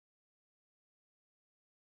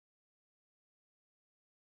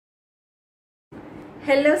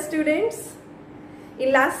Hello students.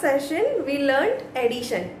 In last session we learned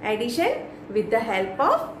addition with the help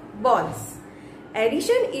of balls.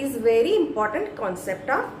 Addition is very important concept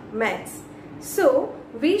of maths. So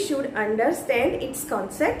we should understand its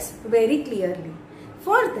concepts very clearly.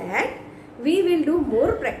 For that we will do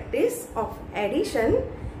more practice of addition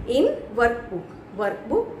in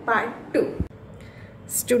workbook part 2.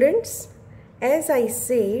 Students, as I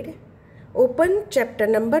said, open chapter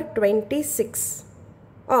number 26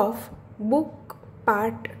 of book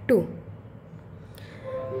part 2.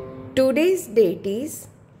 Today's date is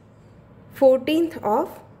 14th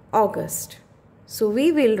of August. So we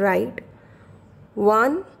will write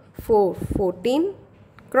 1, 4, 14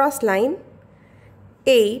 cross line,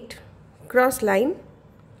 8 cross line,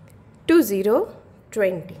 20,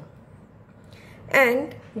 20.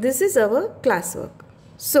 And this is our classwork.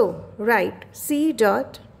 So write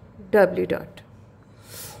C.W.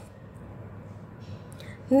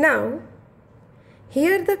 Now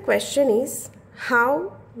here the question is,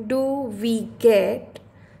 how do we get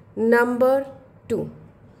number 2?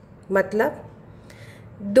 मतलब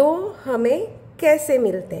दो हमें कैसे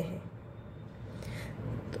मिलते हैं?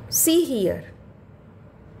 See here,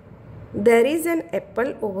 there is an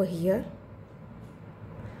apple over here.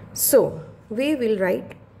 So we will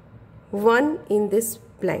write 1 in this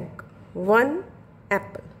blank, 1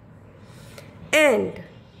 apple. And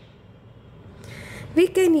we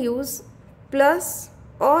can use plus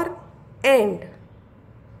or and.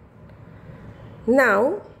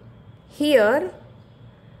 Now here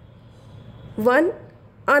 1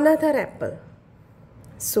 another apple.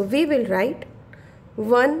 So we will write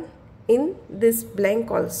 1 in this blank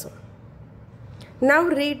also. Now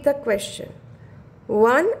read the question.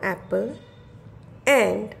 1 apple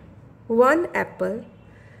and 1 apple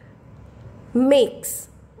makes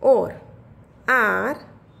or are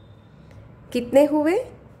कितने हुए?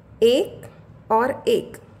 1 और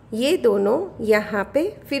 1. ये दोनों यहाँ पे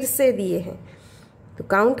फिर से दिए हैं, तो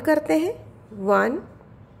काउंट करते हैं. 1,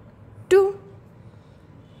 2,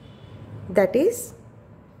 that is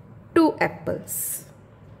 2 apples.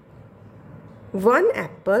 1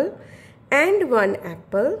 apple and 1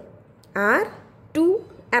 apple are 2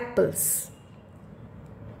 apples.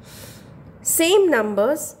 Same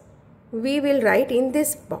numbers we will write in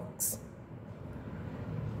this box.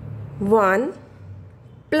 1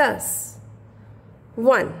 plus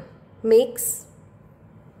 1 makes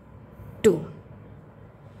 2.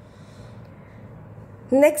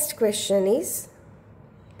 Next question is,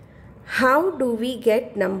 how do we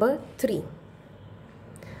get number 3?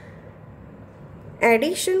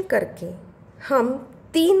 Addition करके हम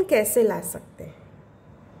 3 कैसे ला सकते हैं?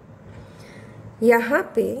 यहाँ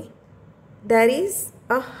पे there is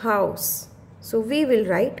a house, so we will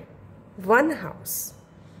write 1 house.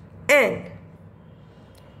 And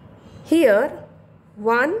here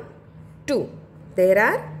 1, 2. There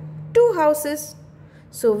are 2 houses.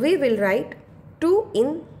 So we will write 2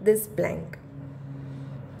 in this blank.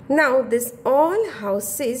 Now this all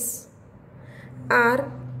houses are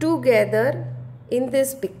together in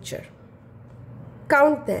this picture.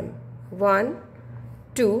 Count them. 1,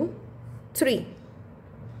 2, 3.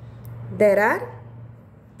 There are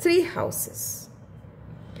 3 houses.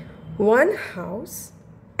 1 house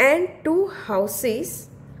and 2 houses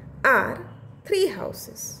are 3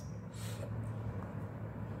 houses.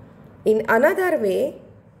 In another way,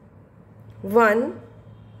 1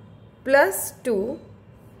 plus 2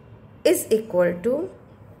 is equal to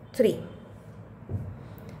 3.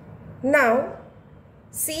 Now,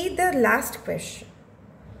 see the last question.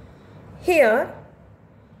 Here,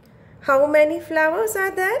 how many flowers are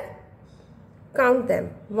there? Count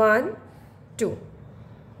them. 1, 2.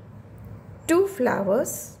 2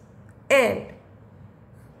 flowers and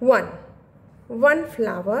 1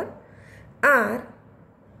 flower are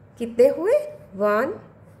कितने हुए? 1,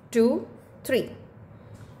 2, 3.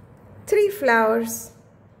 3 flowers.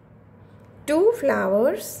 2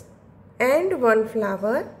 flowers and 1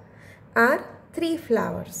 flower are 3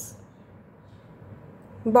 flowers.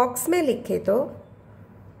 Box में लिखे तो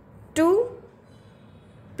 2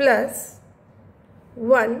 plus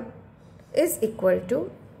 1 is equal to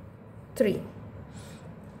 3.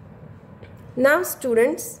 Now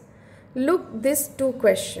students, look these 2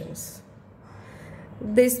 questions.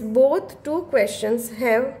 Both 2 questions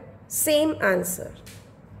have same answer.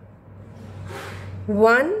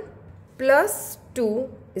 1 plus 2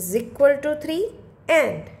 is equal to 3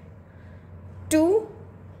 and 2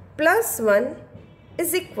 plus 1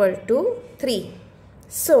 is equal to 3.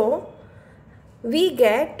 So we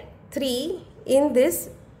get 3 in these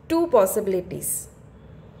 2 possibilities.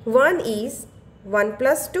 One is 1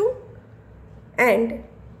 plus 2 and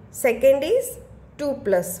second is 2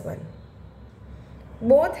 plus 1.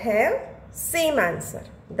 Both have same answer,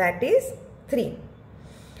 that is 3.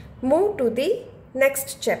 Move to the next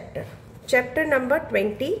chapter, chapter number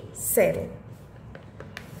 27.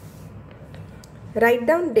 Write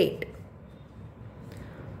down date.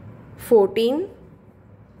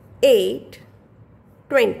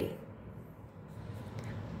 14/8/20.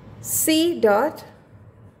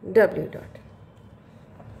 C.W.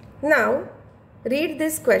 Now read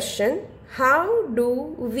this question. How do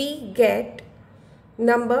we get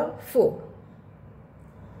number 4?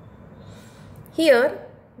 Here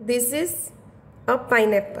this is a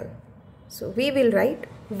pineapple. So we will write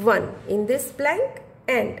 1 in this blank,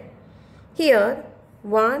 and here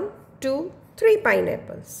 1, 2, 3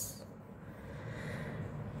 pineapples.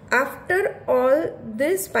 After all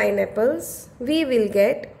these pineapples, we will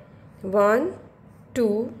get 1,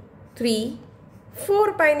 2, 3,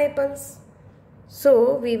 4 pineapples. So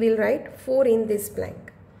we will write 4 in this blank.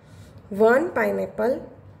 1 pineapple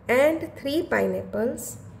and 3 pineapples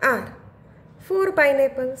are 4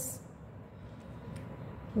 pineapples.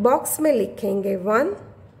 Box में लिखेंगे 1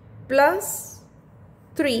 plus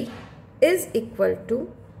 3 is equal to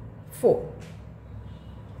 4.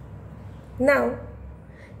 Now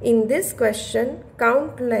in this question,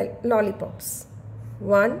 count lollipops.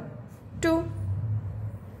 1, 2,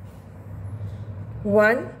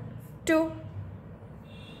 1, 2,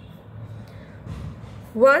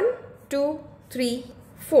 1, 2, 3,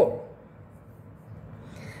 4.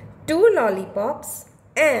 2 lollipops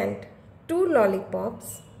and 2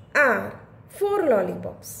 lollipops are 4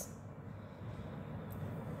 lollipops.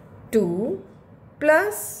 2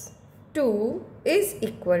 plus 2 is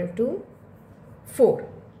equal to 4.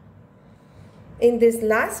 In this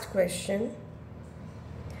last question,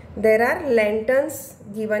 there are lanterns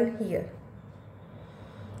given here.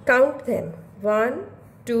 Count them. 1,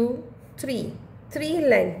 2, 3. 3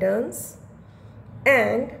 lanterns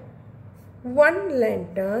and 1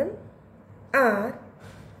 lantern are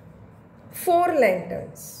 4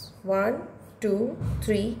 lanterns. 1, 2,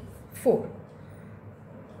 3, 4.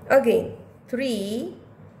 Again 3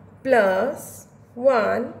 plus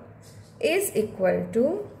 1 is equal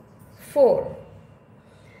to 4.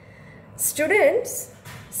 Students,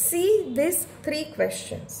 see these 3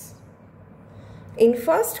 questions. In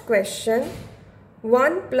first question,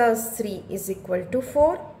 1 plus 3 is equal to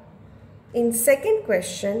 4. In second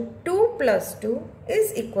question, 2 plus 2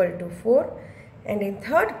 is equal to 4. And in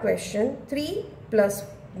third question, 3 plus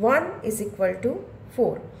 1 is equal to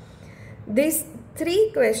 4. These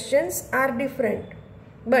 3 questions are different,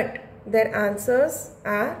 but their answers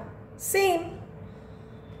are same.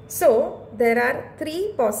 So there are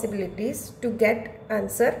 3 possibilities to get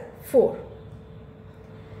answer 4.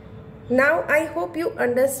 Now I hope you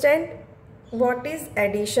understand what is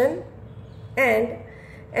addition, and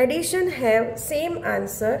addition have same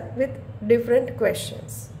answer with different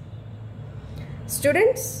questions.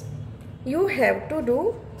 Students, you have to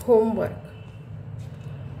do homework.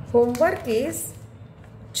 Homework is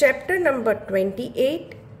chapter number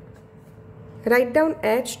 28. Write down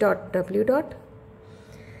H.W.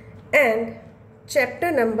 and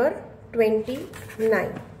chapter number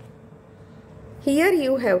 29. Here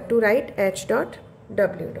you have to write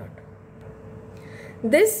H.W.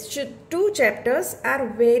 These 2 chapters are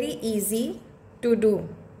very easy to do.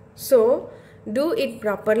 So do it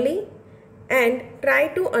properly and try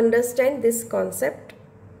to understand this concept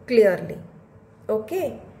clearly.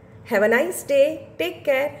 Okay. Have a nice day. Take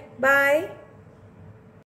care. Bye.